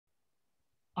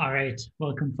All right,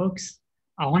 welcome folks.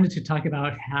 I wanted to talk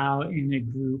about how in a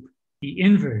group, the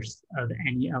inverse of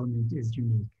any element is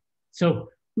unique. So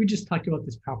we just talked about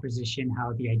this proposition,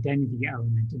 how the identity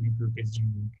element in a group is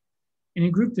unique. In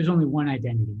a group, there's only one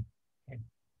identity. Okay?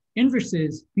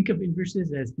 Inverses, think of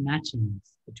inverses as matchings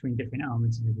between different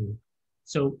elements in the group.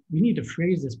 So we need to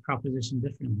phrase this proposition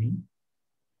differently.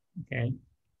 Okay,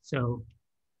 so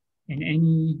in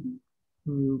any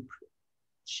group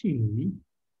G,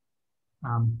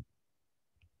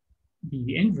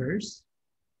 the inverse,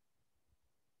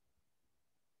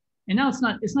 and now it's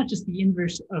not just the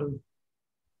inverse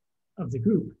of the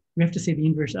group. We have to say the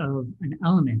inverse of an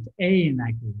element A in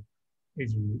that group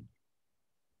is unique.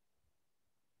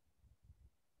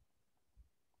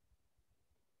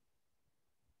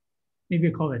 Maybe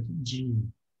I call it G.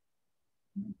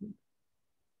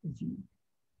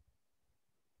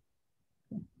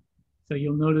 So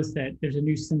you'll notice that there's a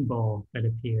new symbol that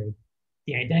appeared.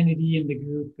 The identity in the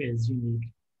group is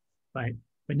unique, but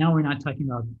now we're not talking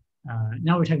about,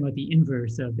 now we're talking about the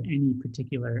inverse of any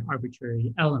particular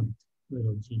arbitrary element,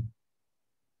 little g.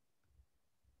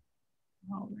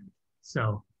 All right.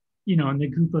 So, in the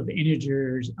group of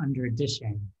integers under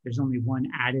addition, there's only one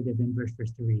additive inverse for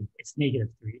 3. It's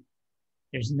 -3.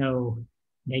 There's no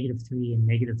 -3 and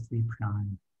 -3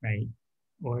 prime, right?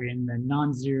 Or in the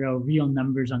non-zero real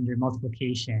numbers under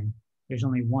multiplication, there's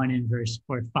only one inverse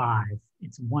for 5.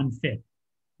 It's 1/5.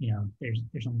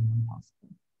 There's only one possible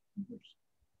inverse.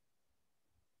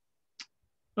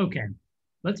 Okay,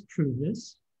 let's prove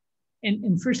this.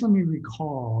 And first, let me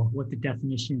recall what the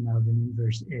definition of an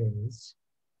inverse is.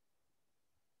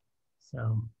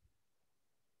 So,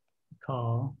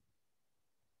 recall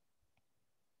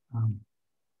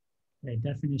the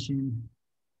definition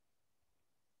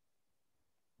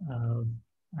of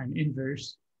an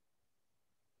inverse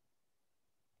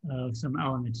of some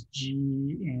element G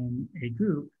in a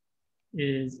group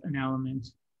is an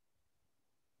element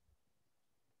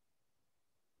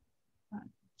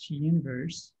G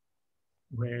inverse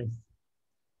with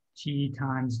G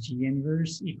times G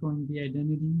inverse equaling the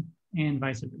identity and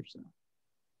vice versa.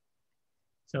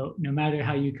 So no matter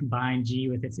how you combine G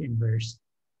with its inverse,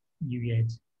 you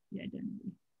get the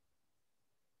identity,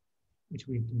 which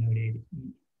we've denoted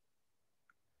E.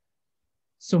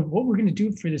 So what we're going to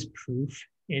do for this proof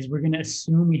is we're going to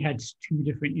assume we had 2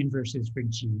 different inverses for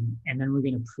G, and then we're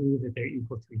going to prove that they're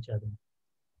equal to each other.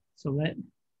 So let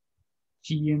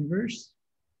G inverse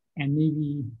and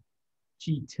maybe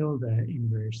G tilde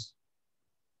inverse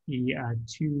be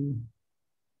 2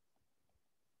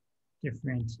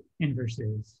 different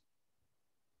inverses.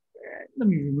 Let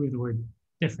me remove the word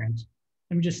different.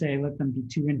 Let me just say, let them be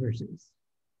 2 inverses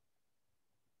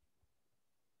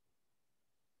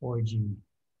for G.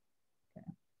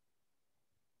 Okay.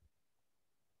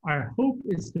 Our hope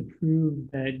is to prove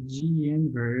that G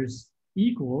inverse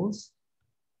equals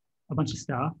a bunch of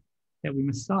stuff that we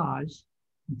massage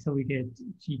until we get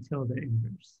G tilde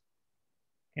inverse.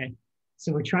 Okay,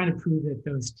 so we're trying to prove that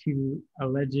those 2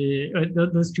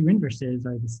 those 2 inverses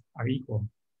are equal.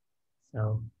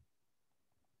 So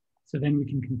then we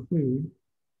can conclude,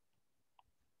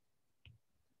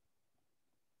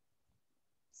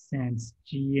 since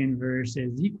G inverse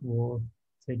is equal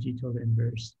to G tilde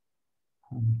inverse,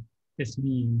 this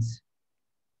means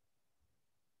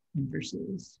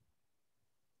inverses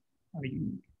are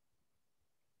unique.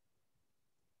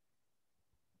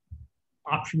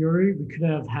 A priori, we could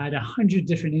have had 100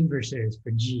 different inverses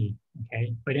for G,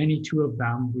 okay? But any 2 of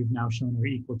them we've now shown are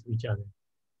equal to each other.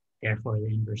 Therefore, the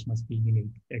inverse must be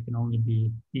unique. There can only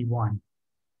be one.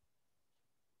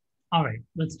 All right,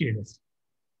 let's do this.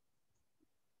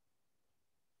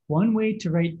 One way to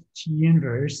write G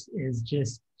inverse is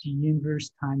just G inverse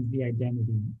times the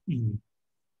identity E,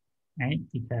 right?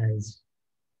 Because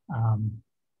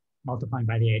multiplying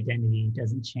by the identity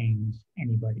doesn't change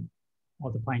anybody.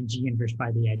 Multiplying G inverse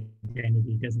by the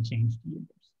identity doesn't change G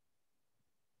inverse.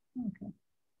 Okay.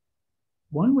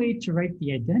 One way to write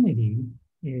the identity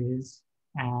is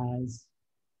as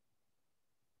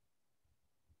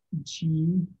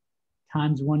G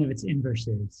times one of its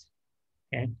inverses.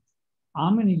 Okay.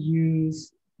 I'm going to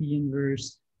use the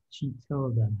inverse G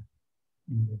tilde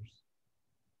inverse.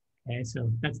 Okay,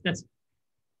 so that's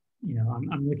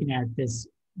I'm looking at this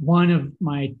one of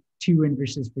my 2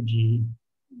 inverses for G,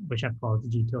 which I've called the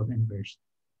G tilde inverse.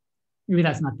 Maybe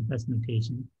that's not the best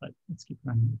notation, but let's keep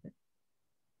running with it.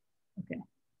 Okay,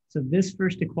 so this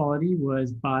first equality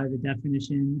was by the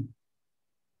definition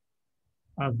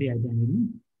of the identity.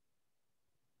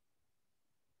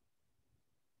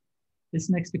 This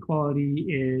next equality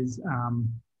is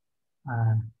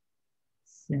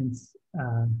since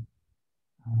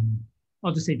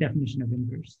I'll just say definition of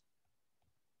inverse.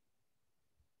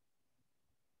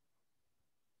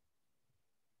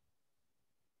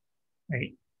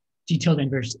 Right? G tilde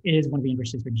inverse is one of the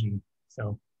inverses for G.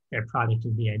 So their product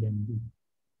is the identity.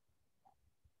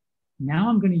 Now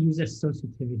I'm going to use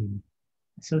associativity.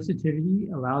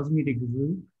 Associativity allows me to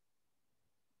group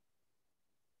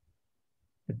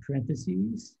the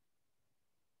parentheses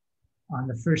on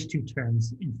the first two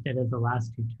terms instead of the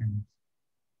last two terms.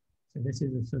 So this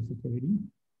is associativity.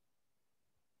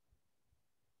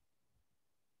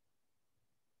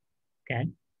 Okay.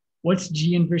 What's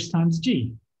G inverse times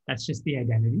G? That's just the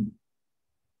identity.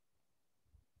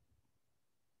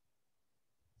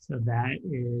 So that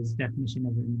is definition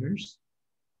of inverse.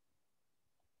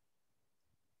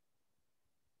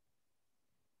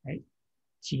 Right?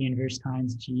 G inverse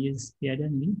times G is the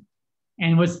identity.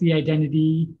 And what's the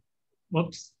identity?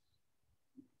 Whoops.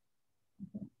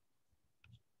 Okay.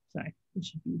 Sorry, it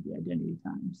should be the identity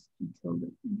times G tilde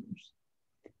inverse.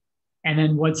 And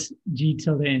then what's G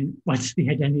tilde in, what's the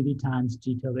identity times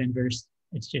G tilde inverse?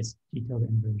 It's just G tilde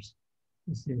inverse.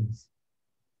 This is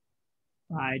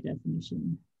by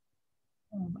definition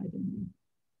of identity.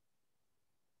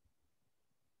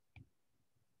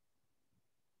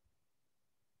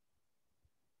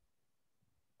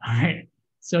 All right,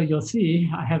 so you'll see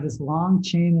I have this long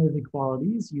chain of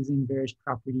equalities using various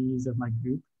properties of my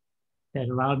group that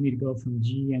allowed me to go from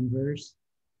G inverse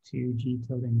to G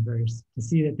tilde inverse to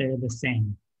see that they're the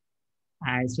same.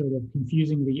 I sort of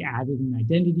confusingly added an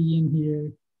identity in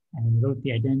here and wrote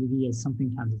the identity as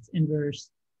something times its inverse,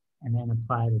 and then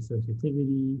applied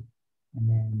associativity, and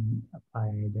then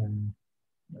applied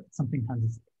something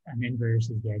times an inverse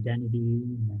is the identity,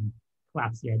 and then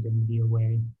collapse the identity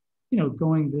away. You know,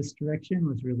 going this direction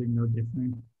was really no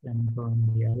different than going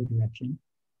the other direction.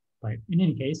 But in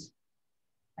any case,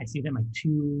 I see that my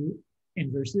two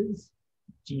inverses,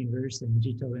 G inverse and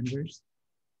G tilde inverse,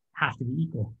 have to be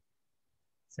equal.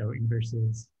 So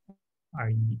inverses are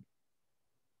unique.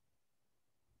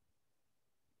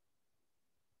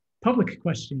 Public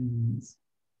questions.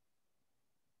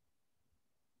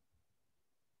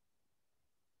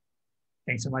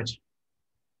 Thanks so much.